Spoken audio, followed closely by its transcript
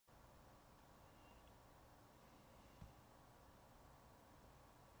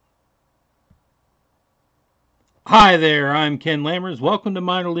Hi there, I'm Ken Lammers. Welcome to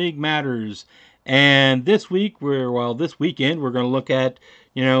Minor League Matters. And this weekend, we're going to look at,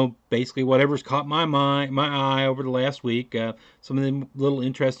 basically whatever's caught my eye over the last week. Some of the little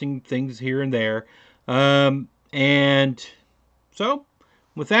interesting things here and there. And so,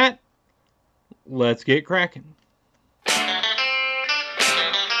 with that, let's get cracking.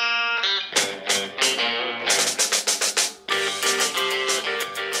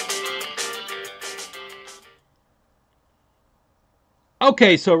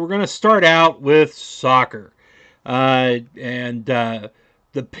 Okay, so we're going to start out with soccer. And the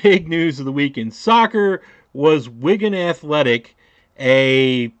big news of the week in soccer was Wigan Athletic,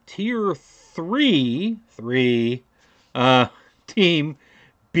 a tier three team,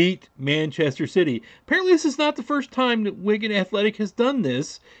 beat Manchester City. Apparently, this is not the first time that Wigan Athletic has done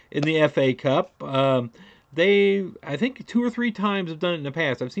this in the FA Cup. I think, 2 or 3 times have done it in the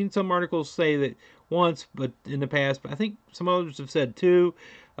past. I've seen some articles say that once, but in the past, but I think some others have said 2.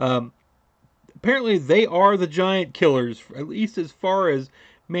 Apparently, they are the giant killers, at least as far as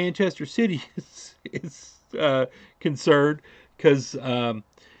Manchester City is concerned, because the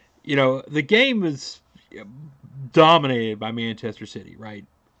game is dominated by Manchester City, right?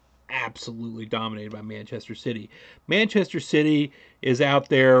 Absolutely dominated by Manchester City. Manchester City is out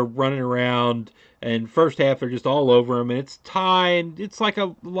there running around, and first half they're just all over them, and it's tied. It's like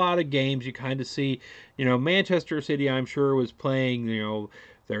a lot of games you kind of see. Manchester City, I'm sure, was playing,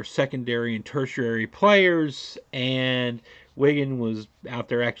 their secondary and tertiary players, and Wigan was out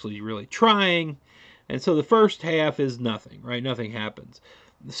there actually really trying. And so the first half is nothing, right? Nothing happens.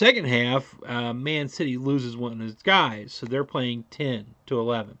 The second half, Man City loses one of its guys, so they're playing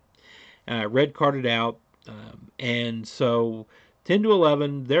 10-11. Red carded out, and so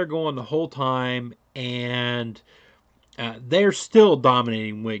 10-11, they're going the whole time, and they're still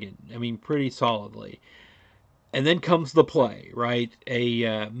dominating Wigan. I mean, pretty solidly. And then comes the play, right?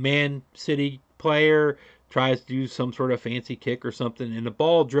 A Man City player tries to do some sort of fancy kick or something, and the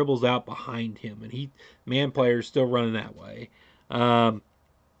ball dribbles out behind him, and man player is still running that way. And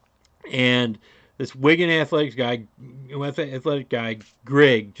this Wigan athletic guy,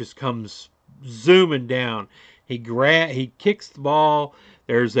 Grigg, just comes zooming down. He kicks the ball.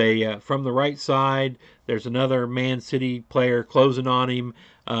 There's from the right side. There's another Man City player closing on him.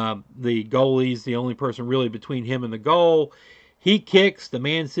 The goalie's the only person really between him and the goal. He kicks. The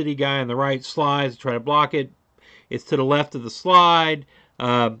Man City guy on the right slides to try to block it. It's to the left of the slide.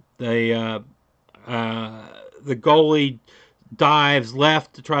 The goalie dives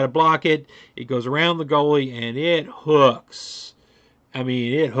left to try to block it. It goes around the goalie, and it hooks. I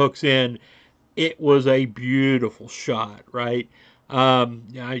mean, it hooks in. It was a beautiful shot, right?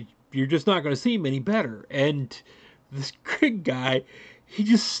 You're just not going to see many better. And this Grigg guy, he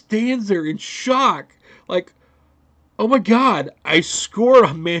just stands there in shock. Like, oh my God, I scored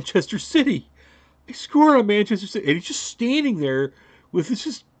on Manchester City. I scored on Manchester City. And he's just standing there with this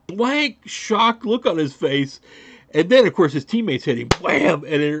just blank, shocked look on his face. And then, of course, his teammates hit him, wham,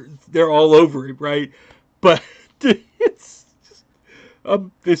 and they're all over him, right? But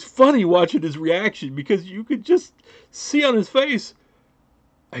it's funny watching his reaction because you could just see on his face,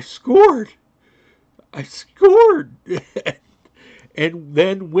 I scored. And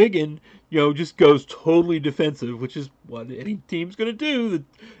then Wigan, just goes totally defensive, which is what any team's going to do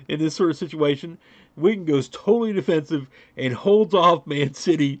in this sort of situation. Wigan goes totally defensive and holds off Man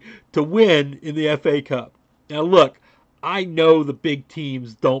City to win in the FA Cup. Now, look, I know the big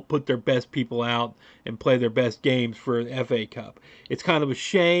teams don't put their best people out and play their best games for the FA Cup. It's kind of a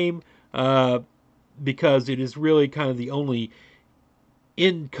shame because it is really kind of the only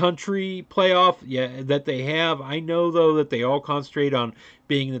in-country playoff that they have. I know, though, that they all concentrate on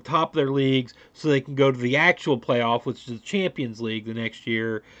being in the top of their leagues so they can go to the actual playoff, which is the Champions League the next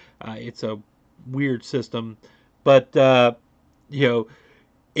year. It's a weird system. But,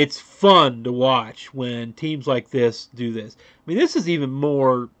 it's fun to watch when teams like this do this. I mean, this is even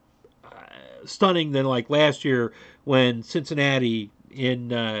more stunning than like last year when Cincinnati in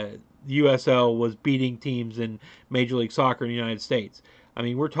USL was beating teams in Major League Soccer in the United States. I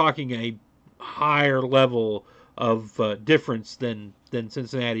mean, we're talking a higher level of difference than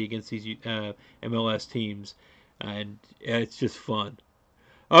Cincinnati against these MLS teams, and it's just fun.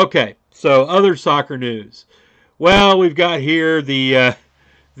 Okay, so other soccer news. Well, we've got here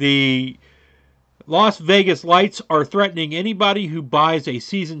the Las Vegas Lights are threatening anybody who buys a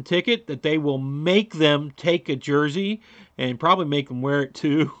season ticket that they will make them take a jersey and probably make them wear it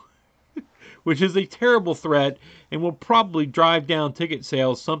too, which is a terrible threat and will probably drive down ticket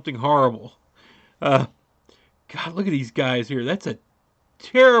sales something horrible. God, look at these guys here. That's a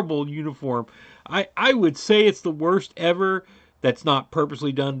terrible uniform. I would say it's the worst ever that's not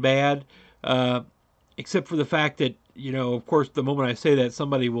purposely done bad, except for the fact that, of course, the moment I say that,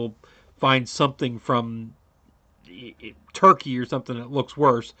 somebody will find something from Turkey or something that looks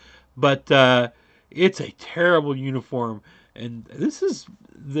worse. But it's a terrible uniform. And this is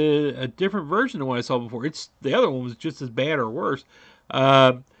a different version of what I saw before. The other one was just as bad or worse.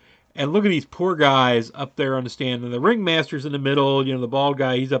 And look at these poor guys up there on the stand. And the ringmaster's in the middle. The bald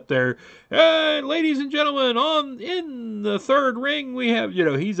guy, he's up there. Ladies and gentlemen, in the third ring, we have,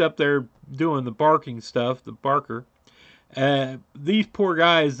 he's up there doing the barking stuff, the barker. These poor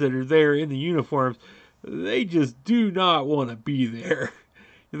guys that are there in the uniforms, they just do not want to be there.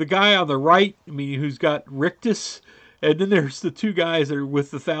 The guy on the right, who's got rictus, and then there's the two guys that are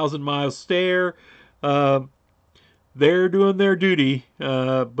with the 1,000-mile stare. They're doing their duty,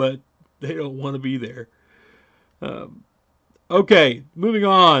 but they don't want to be there. Okay, moving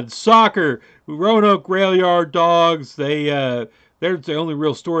on. Soccer. Roanoke Rail Yard Dawgs. They're the only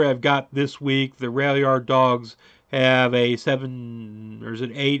real story I've got this week. The Rail Yard Dawgs have a 7, or is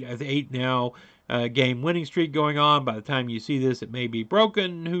it 8? I think 8 now. Game winning streak going on. By the time you see this, it may be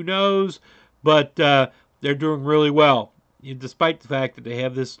broken. Who knows? But they're doing really well, despite the fact that they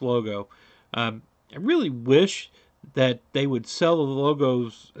have this logo. I really wish that they would sell the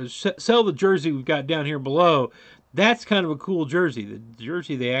logos, sell the jersey we've got down here below. That's kind of a cool jersey. The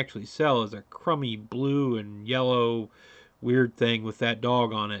jersey they actually sell is a crummy blue and yellow weird thing with that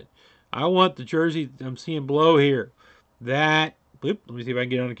dog on it. I want the jersey I'm seeing below here. Let me see if I can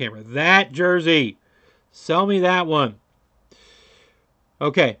get it on the camera. That jersey. Sell me that one.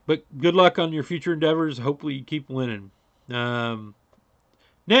 Okay, but good luck on your future endeavors. Hopefully you keep winning.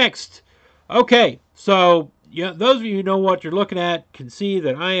 Next. Okay, so those of you who know what you're looking at can see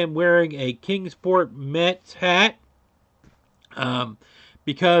that I am wearing a Kingsport Mets hat.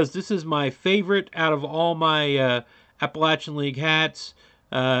 Because this is my favorite out of all my Appalachian League hats.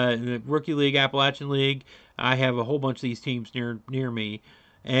 The Rookie League, Appalachian League. I have a whole bunch of these teams near me.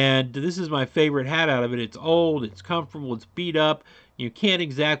 And this is my favorite hat out of it. It's old, it's comfortable, it's beat up. You can't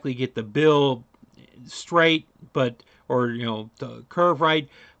exactly get the bill straight, or the curve right,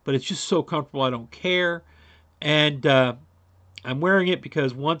 but it's just so comfortable I don't care. And I'm wearing it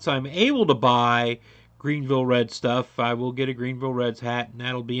because once I'm able to buy Greeneville Reds stuff, I will get a Greeneville Reds hat, and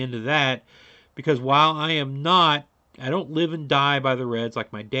that'll be into that. Because while I don't live and die by the Reds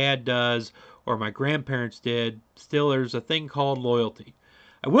like my dad does or my grandparents did, still there's a thing called loyalty.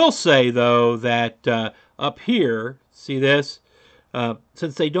 I will say, though, that up here, see this?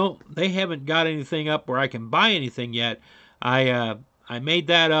 Since they haven't got anything up where I can buy anything yet, I made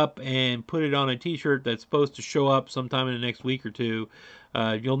that up and put it on a t-shirt that's supposed to show up sometime in the next week or two.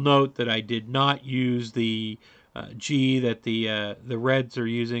 You'll note that I did not use the G that the Reds are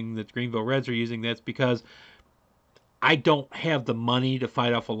using, that the Greeneville Reds are using. That's because I don't have the money to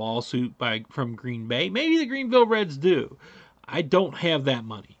fight off a lawsuit from Green Bay. Maybe the Greeneville Reds do. I don't have that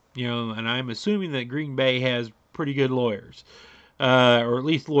money, and I'm assuming that Green Bay has pretty good lawyers, or at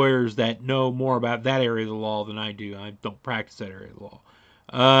least lawyers that know more about that area of the law than I do. I don't practice that area of the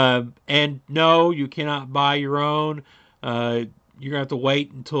law. And no, you cannot buy your own. You're going to have to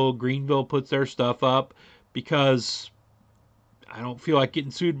wait until Greeneville puts their stuff up, because I don't feel like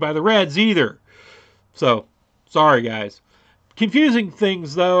getting sued by the Reds either. So, sorry guys. Confusing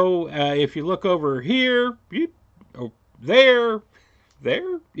things though, if you look over here, there,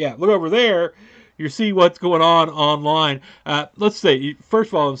 yeah, look over there, you see what's going on online. Let's say, first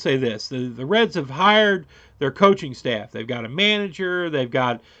of all, let's say this. The Reds have hired their coaching staff. They've got a manager, they've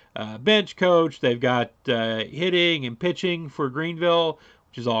got a bench coach, they've got hitting and pitching for Greeneville,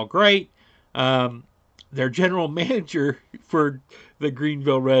 which is all great. Their general manager for the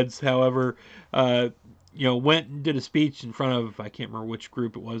Greeneville Reds, however, went and did a speech in front of, I can't remember which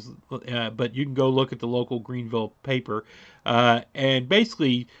group it was, but you can go look at the local Greeneville paper, and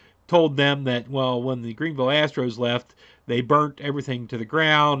basically told them that, well, when the Greeneville Astros left, they burnt everything to the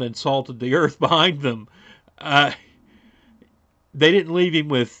ground and salted the earth behind them. They didn't leave him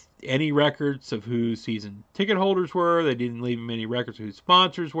with any records of who season ticket holders were. They didn't leave him any records of who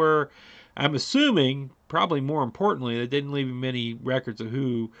sponsors were. I'm assuming, probably more importantly, they didn't leave him any records of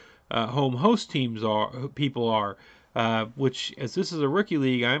who home host people are, which, as this is a rookie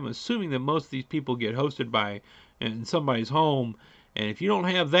league, I'm assuming that most of these people get hosted in somebody's home, and if you don't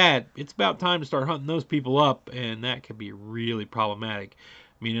have that, it's about time to start hunting those people up, and that can be really problematic.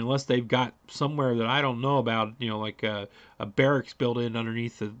 I mean, unless they've got somewhere that I don't know about, like a barracks built in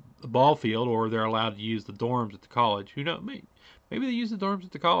underneath the ball field, or they're allowed to use the dorms at the college. Who knows? Maybe they use the dorms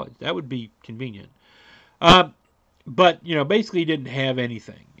at the college. That would be convenient. but basically he didn't have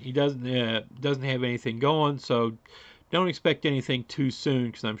anything. He doesn't have anything going, so don't expect anything too soon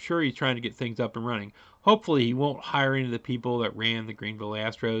because I'm sure he's trying to get things up and running. Hopefully he won't hire any of the people that ran the Greeneville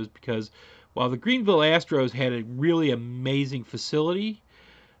Astros, because while the Greeneville Astros had a really amazing facility,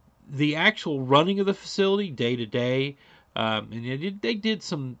 the actual running of the facility day to day, and they did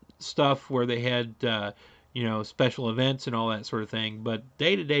some stuff where they had special events and all that sort of thing, but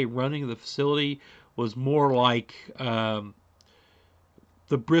day to day running of the facility was more like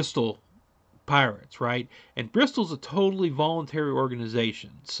the Bristol Pirates, right? And Bristol's a totally voluntary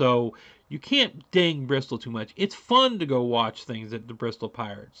organization, so you can't ding Bristol too much. It's fun to go watch things at the Bristol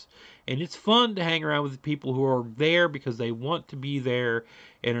Pirates, and it's fun to hang around with the people who are there because they want to be there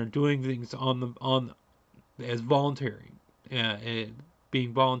and are doing things on as voluntary,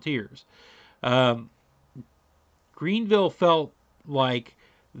 being volunteers. Um, Greeneville felt like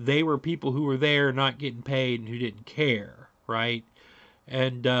they were people who were there not getting paid and who didn't care, right?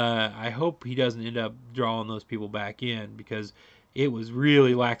 And I hope he doesn't end up drawing those people back in, because it was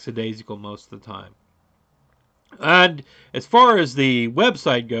really lackadaisical most of the time. And as far as the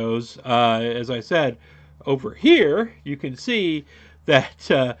website goes, as I said, over here you can see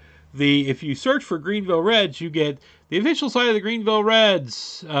that if you search for Greeneville Reds, you get the official site of the Greeneville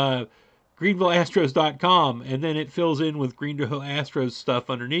Reds, GreenevilleAstros.com, and then it fills in with Greeneville Astros stuff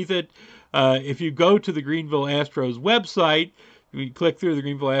underneath it. If you go to the Greeneville Astros website, if you click through the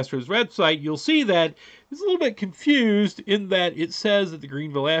Greeneville Astros website, you'll see that it's a little bit confused in that it says that the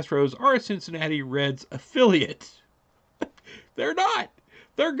Greeneville Astros are a Cincinnati Reds affiliate. They're not.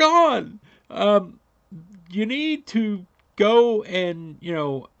 They're gone. You need to go and,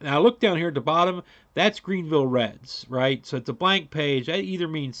 now look down here at the bottom. That's Greeneville Reds, right? So it's a blank page. That either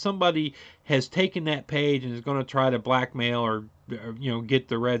means somebody has taken that page and is going to try to blackmail or get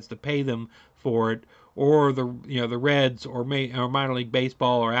the Reds to pay them for it, or the Reds or minor league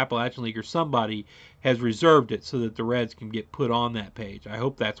baseball or Appalachian League or somebody has reserved it so that the Reds can get put on that page. I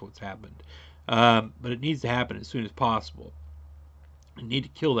hope that's what's happened, but it needs to happen as soon as possible. You need to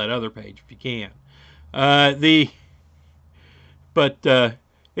kill that other page if you can. But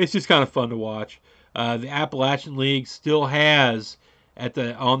it's just kind of fun to watch. The Appalachian League still has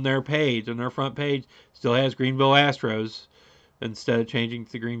on their front page, still has Greeneville Astros instead of changing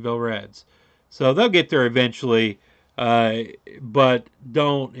to the Greeneville Reds. So they'll get there eventually, but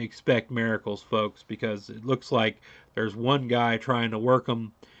don't expect miracles, folks, because it looks like there's one guy trying to work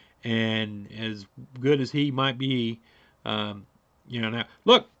them, and as good as he might be, now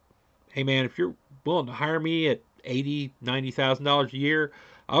look, hey man, if you're willing to hire me at $80,000-$90,000 a year,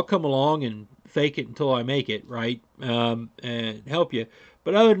 I'll come along and fake it until I make it, right? And help you.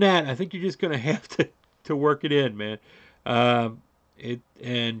 But other than that, I think you're just going to have to work it in, man.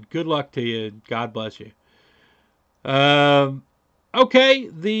 And good luck to you. God bless you. Okay,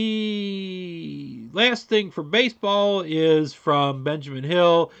 the last thing for baseball is from Benjamin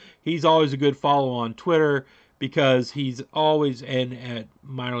Hill. He's always a good follow on Twitter because he's always at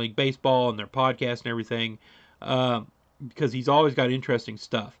minor league baseball and their podcast and everything, because he's always got interesting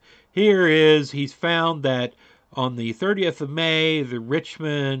stuff. He's found that on the 30th of May, the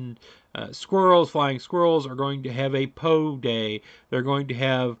Richmond Flying Squirrels are going to have a Poe Day. They're going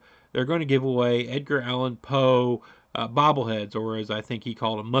to give away Edgar Allen Poe bobbleheads, or as I think he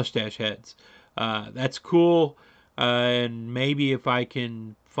called them, mustache heads. That's cool, and maybe if I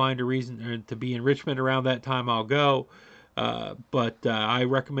can find a reason to be in Richmond around that time, I'll go. But I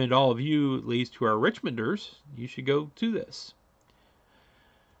recommend all of you, at least who are Richmonders, you should go to this.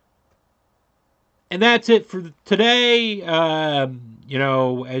 And that's it for today. As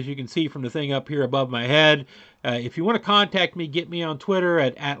you can see from the thing up here above my head, if you want to contact me, get me on Twitter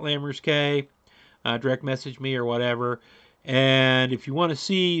at @LammersK. Direct message me or whatever. And if you want to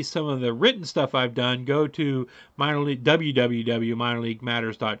see some of the written stuff I've done, go to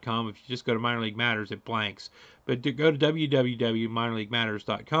www.minorleaguematters.com. If you just go to Minor League Matters, it blanks. But go to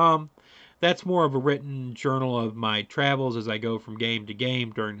www.minorleaguematters.com. That's more of a written journal of my travels as I go from game to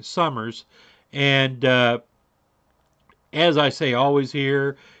game during the summers. And as I say always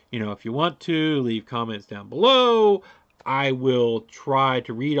here, if you want to, leave comments down below. I will try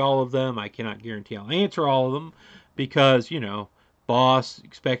to read all of them. I cannot guarantee I'll answer all of them because, boss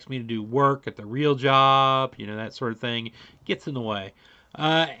expects me to do work at the real job, that sort of thing. It gets in the way.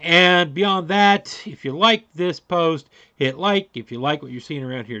 And beyond that, if you like this post, hit like. If you like what you're seeing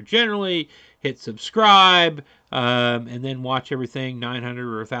around here generally, hit subscribe, and then watch everything 900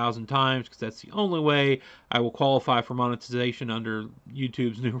 or 1,000 times, because that's the only way I will qualify for monetization under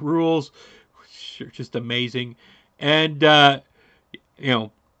YouTube's new rules, which are just amazing. And,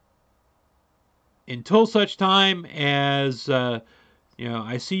 until such time as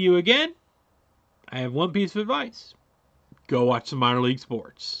I see you again, I have one piece of advice: go watch some minor league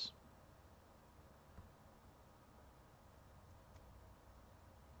sports.